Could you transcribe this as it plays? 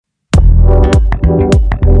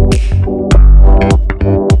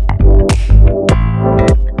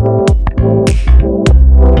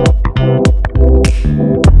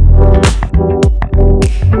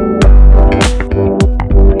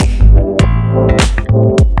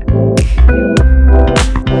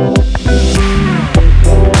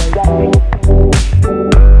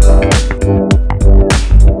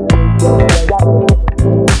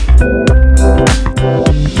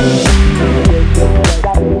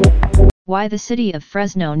Why the City of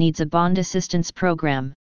Fresno needs a bond assistance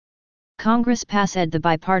program. Congress passed the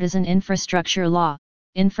bipartisan Infrastructure Law,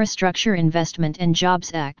 Infrastructure Investment and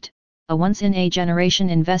Jobs Act, a once-in-a-generation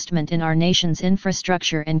investment in our nation's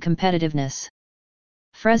infrastructure and competitiveness.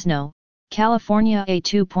 Fresno, California. A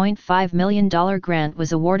 $2.5 million grant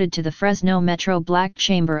was awarded to the Fresno Metro Black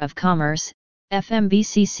Chamber of Commerce,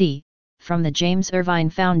 FMBCC, from the James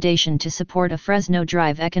Irvine Foundation to support a Fresno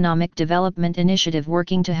Drive economic development initiative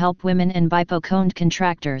working to help women and BIPOC-owned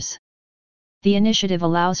contractors. The initiative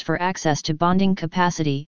allows for access to bonding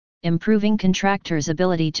capacity, improving contractors'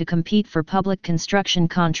 ability to compete for public construction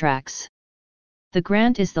contracts. The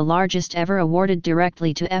grant is the largest ever awarded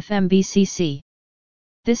directly to FMBCC.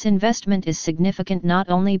 This investment is significant not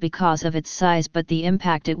only because of its size but the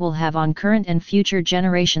impact it will have on current and future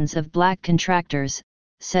generations of black contractors,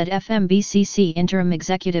 said FMBCC Interim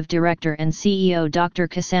Executive Director and CEO Dr.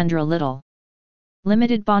 Cassandra Little.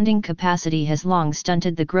 Limited bonding capacity has long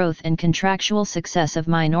stunted the growth and contractual success of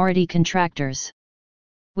minority contractors.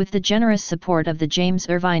 With the generous support of the James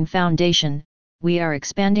Irvine Foundation, we are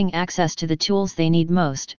expanding access to the tools they need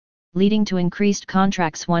most, leading to increased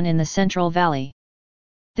contracts won in the Central Valley.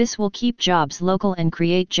 This will keep jobs local and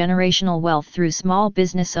create generational wealth through small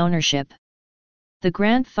business ownership. The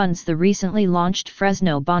grant funds the recently launched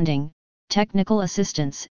Fresno Bonding, Technical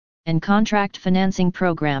Assistance, and Contract Financing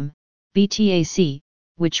Program, BTAC,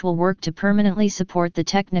 which will work to permanently support the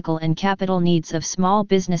technical and capital needs of small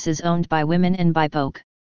businesses owned by women and BIPOC.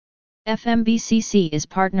 FMBCC is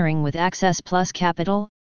partnering with Access Plus Capital,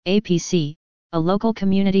 APC, a local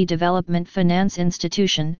community development finance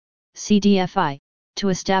institution, CDFI, to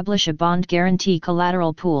establish a bond guarantee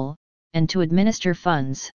collateral pool, and to administer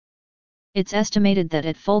funds. It's estimated that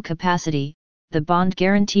at full capacity, the bond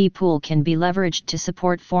guarantee pool can be leveraged to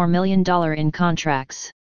support $4 million in contracts.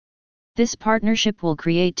 This partnership will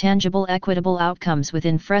create tangible equitable outcomes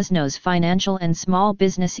within Fresno's financial and small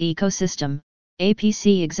business ecosystem,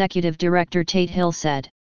 APC Executive Director Tate Hill said.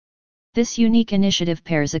 This unique initiative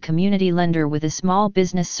pairs a community lender with a small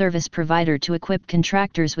business service provider to equip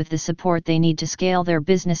contractors with the support they need to scale their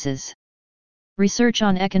businesses. Research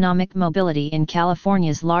on economic mobility in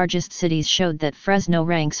California's largest cities showed that Fresno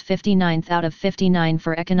ranks 59th out of 59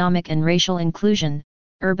 for economic and racial inclusion,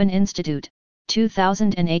 Urban Institute,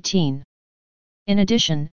 2018. In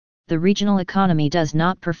addition, the regional economy does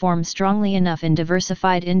not perform strongly enough in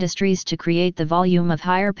diversified industries to create the volume of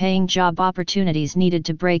higher-paying job opportunities needed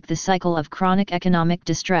to break the cycle of chronic economic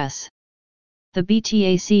distress. The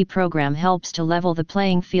BTAC program helps to level the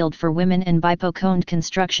playing field for women and BIPOC-owned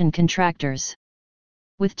construction contractors.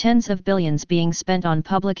 With tens of billions being spent on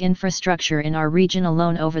public infrastructure in our region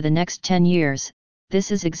alone over the next 10 years,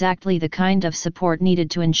 this is exactly the kind of support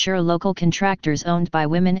needed to ensure local contractors owned by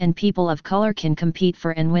women and people of color can compete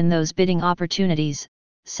for and win those bidding opportunities,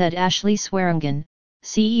 said Ashley Swearingen,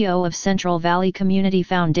 CEO of Central Valley Community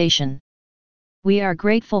Foundation. We are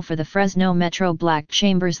grateful for the Fresno Metro Black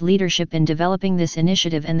Chamber's leadership in developing this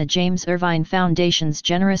initiative and the James Irvine Foundation's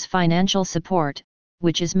generous financial support,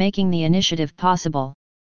 which is making the initiative possible.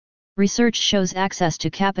 Research shows access to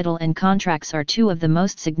capital and contracts are two of the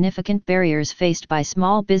most significant barriers faced by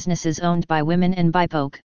small businesses owned by women and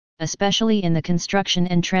BIPOC, especially in the construction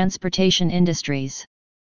and transportation industries.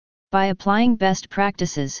 By applying best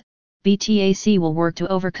practices, BTAC will work to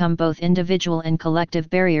overcome both individual and collective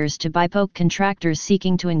barriers to BIPOC contractors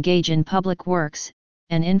seeking to engage in public works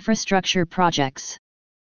and infrastructure projects.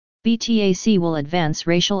 BTAC will advance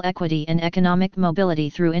racial equity and economic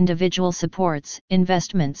mobility through individual supports,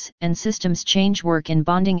 investments, and systems change work in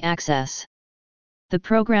bonding access. The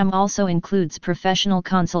program also includes professional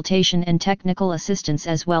consultation and technical assistance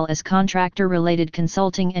as well as contractor-related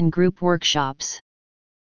consulting and group workshops.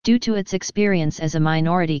 Due to its experience as a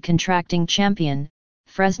minority contracting champion,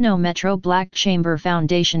 Fresno Metro Black Chamber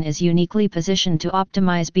Foundation is uniquely positioned to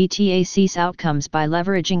optimize BTAC's outcomes by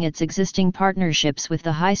leveraging its existing partnerships with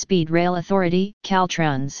the High-Speed Rail Authority,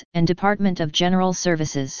 Caltrans, and Department of General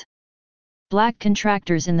Services. Black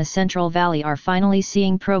contractors in the Central Valley are finally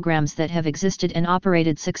seeing programs that have existed and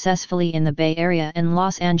operated successfully in the Bay Area and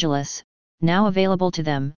Los Angeles, now available to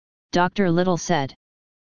them, Dr. Little said.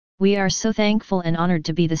 We are so thankful and honored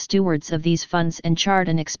to be the stewards of these funds and chart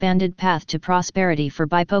an expanded path to prosperity for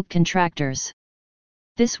BIPOC contractors.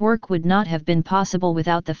 This work would not have been possible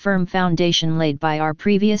without the firm foundation laid by our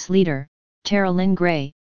previous leader, Tara Lynn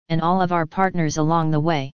Gray, and all of our partners along the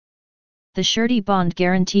way. The Surety Bond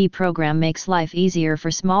Guarantee Program makes life easier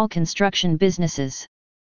for small construction businesses.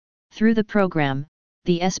 Through the program,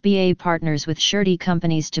 the SBA partners with surety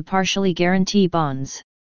companies to partially guarantee bonds.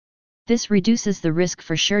 This reduces the risk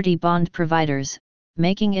for surety bond providers,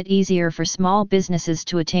 making it easier for small businesses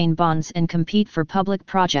to attain bonds and compete for public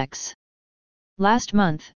projects. Last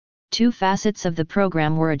month, two facets of the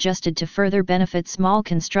program were adjusted to further benefit small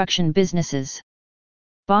construction businesses.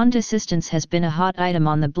 Bond assistance has been a hot item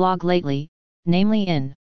on the blog lately, namely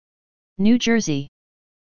in New Jersey.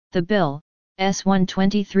 The bill,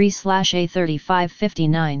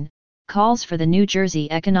 S123/A3559, calls for the New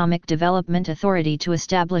Jersey Economic Development Authority to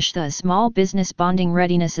establish the Small Business Bonding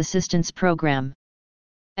Readiness Assistance Program.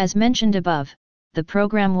 As mentioned above, the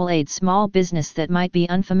program will aid small business that might be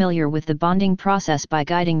unfamiliar with the bonding process by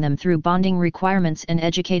guiding them through bonding requirements and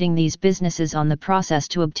educating these businesses on the process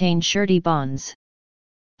to obtain surety bonds.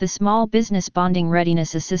 The Small Business Bonding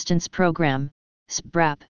Readiness Assistance Program,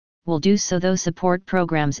 SBRAP, will do so through support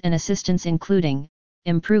programs and assistance including,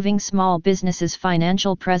 improving small businesses'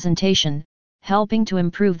 financial presentation, helping to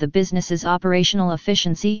improve the business's operational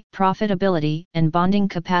efficiency, profitability, and bonding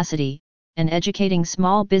capacity, and educating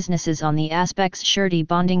small businesses on the aspects surety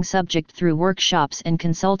bonding subject through workshops and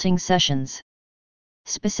consulting sessions.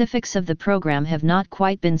 Specifics of the program have not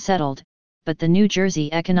quite been settled, but the New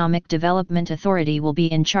Jersey Economic Development Authority will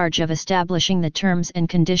be in charge of establishing the terms and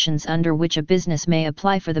conditions under which a business may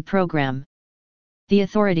apply for the program. The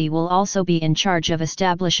authority will also be in charge of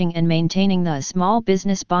establishing and maintaining the Small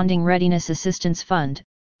Business Bonding Readiness Assistance Fund,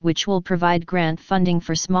 which will provide grant funding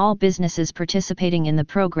for small businesses participating in the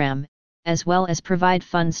program, as well as provide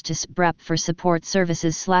funds to SBRAP for support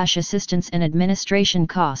services/assistance and administration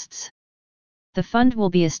costs. The fund will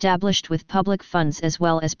be established with public funds as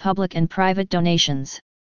well as public and private donations.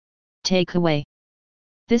 Takeaway: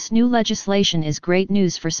 this new legislation is great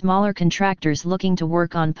news for smaller contractors looking to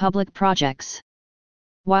work on public projects.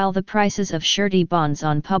 While the prices of surety bonds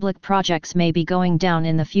on public projects may be going down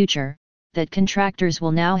in the future, that contractors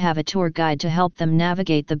will now have a tour guide to help them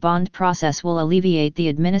navigate the bond process will alleviate the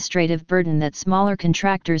administrative burden that smaller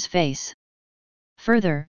contractors face.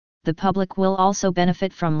 Further, the public will also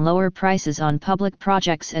benefit from lower prices on public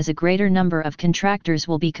projects as a greater number of contractors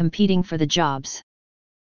will be competing for the jobs.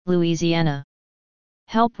 Louisiana.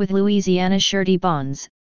 Help with Louisiana surety bonds,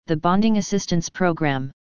 the Bonding Assistance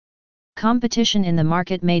Program. Competition in the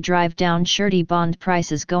market may drive down surety bond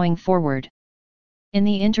prices going forward. In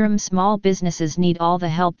the interim, small businesses need all the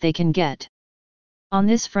help they can get. On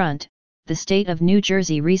this front, the state of New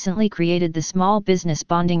Jersey recently created the Small Business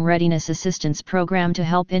Bonding Readiness Assistance Program to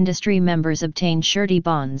help industry members obtain surety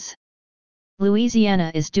bonds.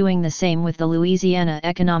 Louisiana is doing the same with the Louisiana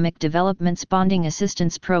Economic Development's Bonding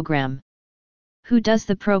Assistance Program. Who does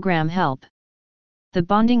the program help? The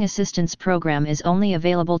Bonding Assistance Program is only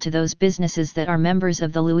available to those businesses that are members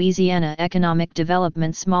of the Louisiana Economic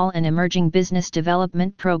Development Small and Emerging Business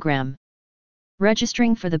Development Program.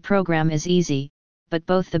 Registering for the program is easy, but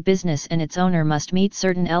both the business and its owner must meet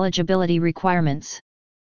certain eligibility requirements.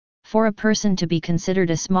 For a person to be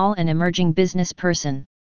considered a small and emerging business person,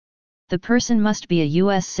 the person must be a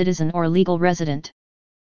U.S. citizen or legal resident.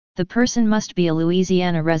 The person must be a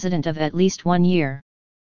Louisiana resident of at least 1 year.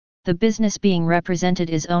 The business being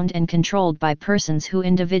represented is owned and controlled by persons who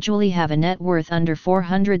individually have a net worth under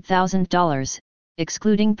 $400,000,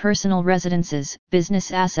 excluding personal residences,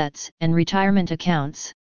 business assets, and retirement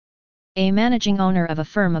accounts. A managing owner of a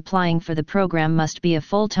firm applying for the program must be a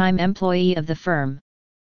full-time employee of the firm.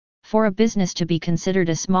 For a business to be considered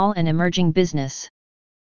a small and emerging business,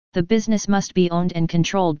 the business must be owned and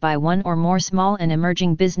controlled by one or more small and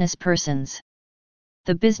emerging business persons.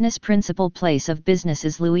 The business principal place of business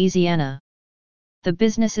is Louisiana. The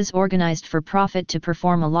business is organized for profit to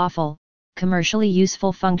perform a lawful, commercially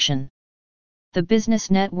useful function. The business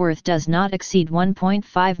net worth does not exceed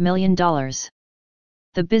 $1.5 million.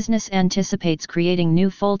 The business anticipates creating new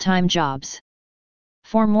full-time jobs.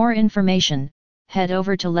 For more information, head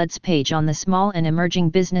over to LED's page on the Small and Emerging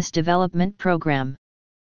Business Development Program.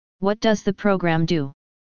 What does the program do?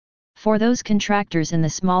 For those contractors in the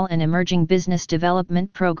Small and Emerging Business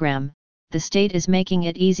Development Program, the state is making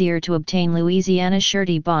it easier to obtain Louisiana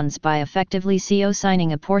surety bonds by effectively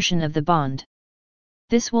co-signing a portion of the bond.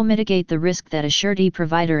 This will mitigate the risk that a surety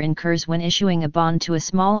provider incurs when issuing a bond to a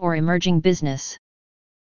small or emerging business.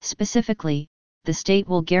 Specifically, the state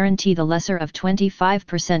will guarantee the lesser of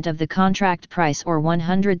 25% of the contract price or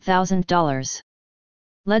 $100,000.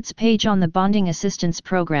 LED's page on the Bonding Assistance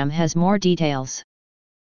Program has more details.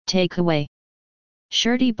 Takeaway: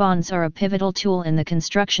 surety bonds are a pivotal tool in the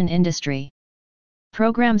construction industry.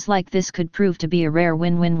 Programs like this could prove to be a rare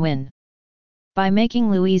win-win-win. By making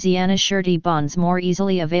Louisiana surety bonds more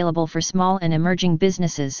easily available for small and emerging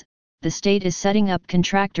businesses, the state is setting up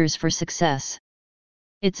contractors for success.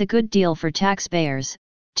 It's a good deal for taxpayers,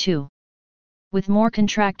 too. With more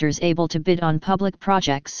contractors able to bid on public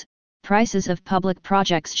projects, prices of public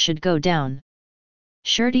projects should go down.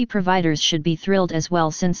 Surety providers should be thrilled as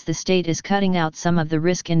well, since the state is cutting out some of the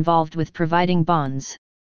risk involved with providing bonds.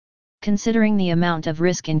 Considering the amount of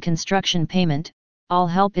risk in construction payment, all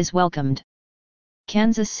help is welcomed.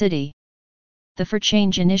 Kansas City. The For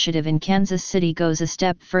Change initiative in Kansas City goes a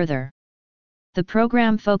step further. The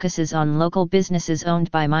program focuses on local businesses owned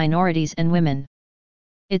by minorities and women.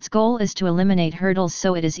 Its goal is to eliminate hurdles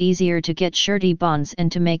so it is easier to get surety bonds and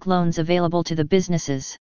to make loans available to the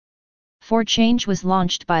businesses. For Change was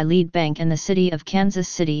launched by Lead Bank and the City of Kansas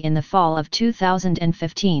City in the fall of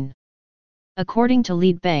 2015. According to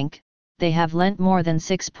Lead Bank, they have lent more than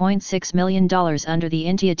 $6.6 million under the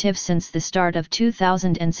initiative since the start of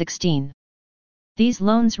 2016. These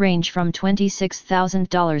loans range from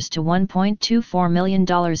 $26,000 to $1.24 million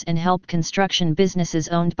and help construction businesses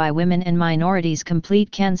owned by women and minorities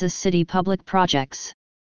complete Kansas City public projects.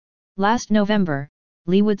 Last November,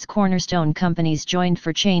 Leewood's Cornerstone companies joined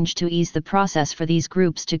For Change to ease the process for these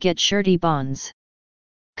groups to get surety bonds.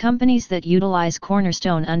 Companies that utilize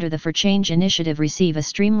Cornerstone under the For Change initiative receive a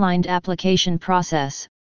streamlined application process,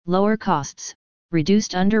 lower costs,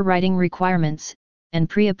 reduced underwriting requirements, and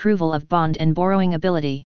pre-approval of bond and borrowing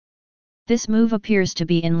ability. This move appears to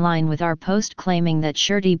be in line with our post claiming that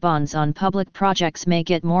surety bonds on public projects may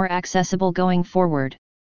get more accessible going forward.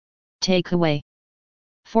 Takeaway: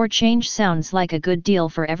 For Change sounds like a good deal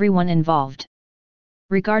for everyone involved.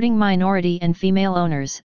 Regarding minority and female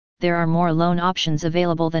owners, there are more loan options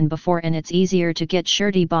available than before and it's easier to get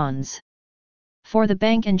surety bonds. For the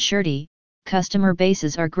bank and surety, customer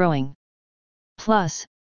bases are growing. Plus,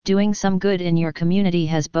 doing some good in your community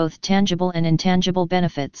has both tangible and intangible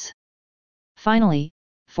benefits. Finally,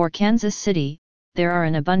 for Kansas City, there are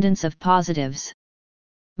an abundance of positives.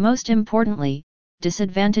 Most importantly,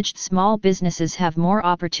 disadvantaged small businesses have more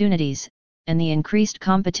opportunities, and the increased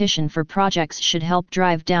competition for projects should help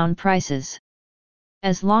drive down prices.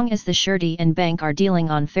 As long as the surety and bank are dealing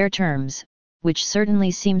on fair terms, which certainly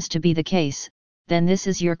seems to be the case, then this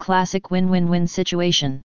is your classic win-win-win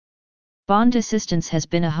situation. Bond assistance has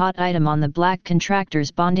been a hot item on the Black contractors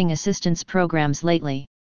bonding assistance programs lately.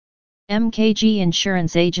 MKG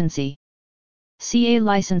Insurance Agency. CA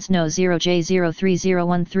License No.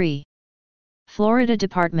 0J03013. Florida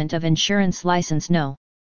Department of Insurance License No.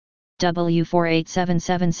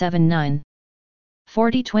 W487779.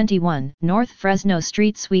 4021 North Fresno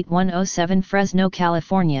Street Suite 107 Fresno,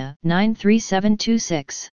 California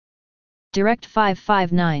 93726. Direct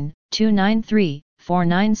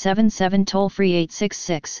 559-293-4977 toll-free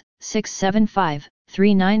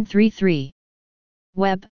 866-675-3933.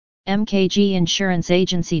 Web,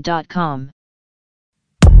 mkginsuranceagency.com.